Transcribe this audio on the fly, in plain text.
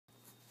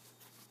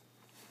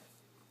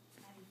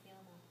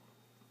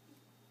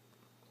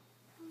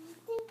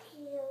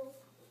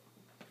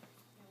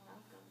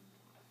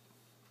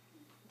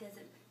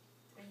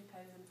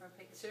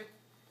picture.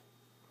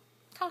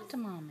 Talk to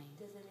Mommy.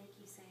 Does it make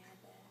you sad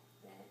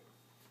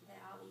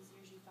that all these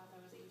years you thought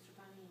there was an Easter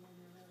bunny and then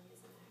there really is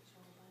an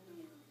actual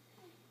bunny?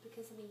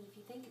 Because, I mean, if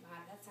you think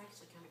about it, that's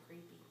actually kind of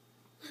creepy.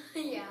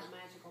 Yeah. A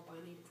magical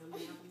bunny to come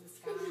down from the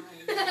sky.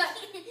 And,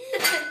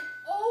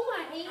 oh,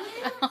 my hand!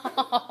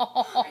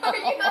 Are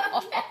you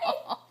okay?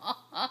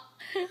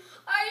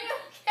 Are you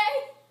okay?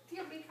 Do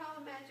you want me to call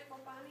a magical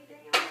bunny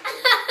down?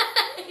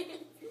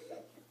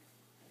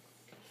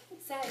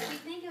 So, if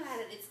you think about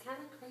it, it's kind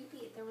of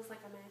creepy if there was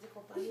like a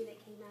magical bunny that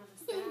came out of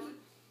the sky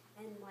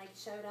and like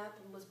showed up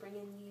and was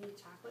bringing you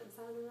chocolate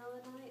inside in the middle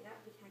of the night. That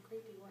would be kind of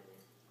creepy, wouldn't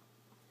it?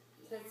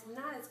 So it's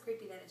not as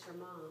creepy that it's your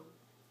mom,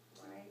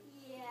 right?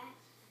 Yeah.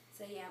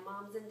 So yeah,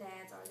 moms and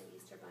dads are the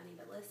Easter bunny.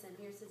 But listen,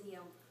 here's the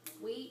deal: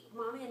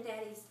 mommy and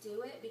daddies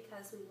do it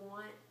because we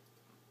want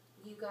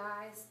you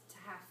guys to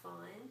have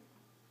fun,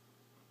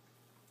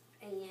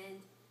 and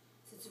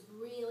so it's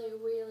really,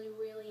 really,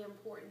 really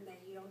important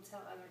that you don't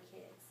tell other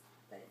kids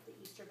that the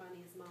Easter bunny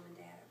is mom and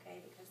dad,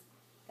 okay? Because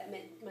that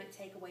might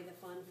take away the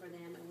fun for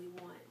them, and we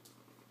want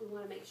to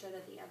make sure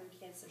that the other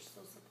kids are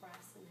still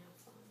surprised and have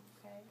fun,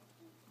 okay?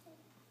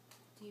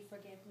 Do you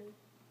forgive me?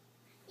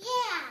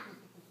 Yeah.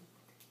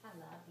 I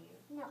love you.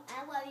 No,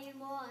 I love you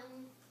more.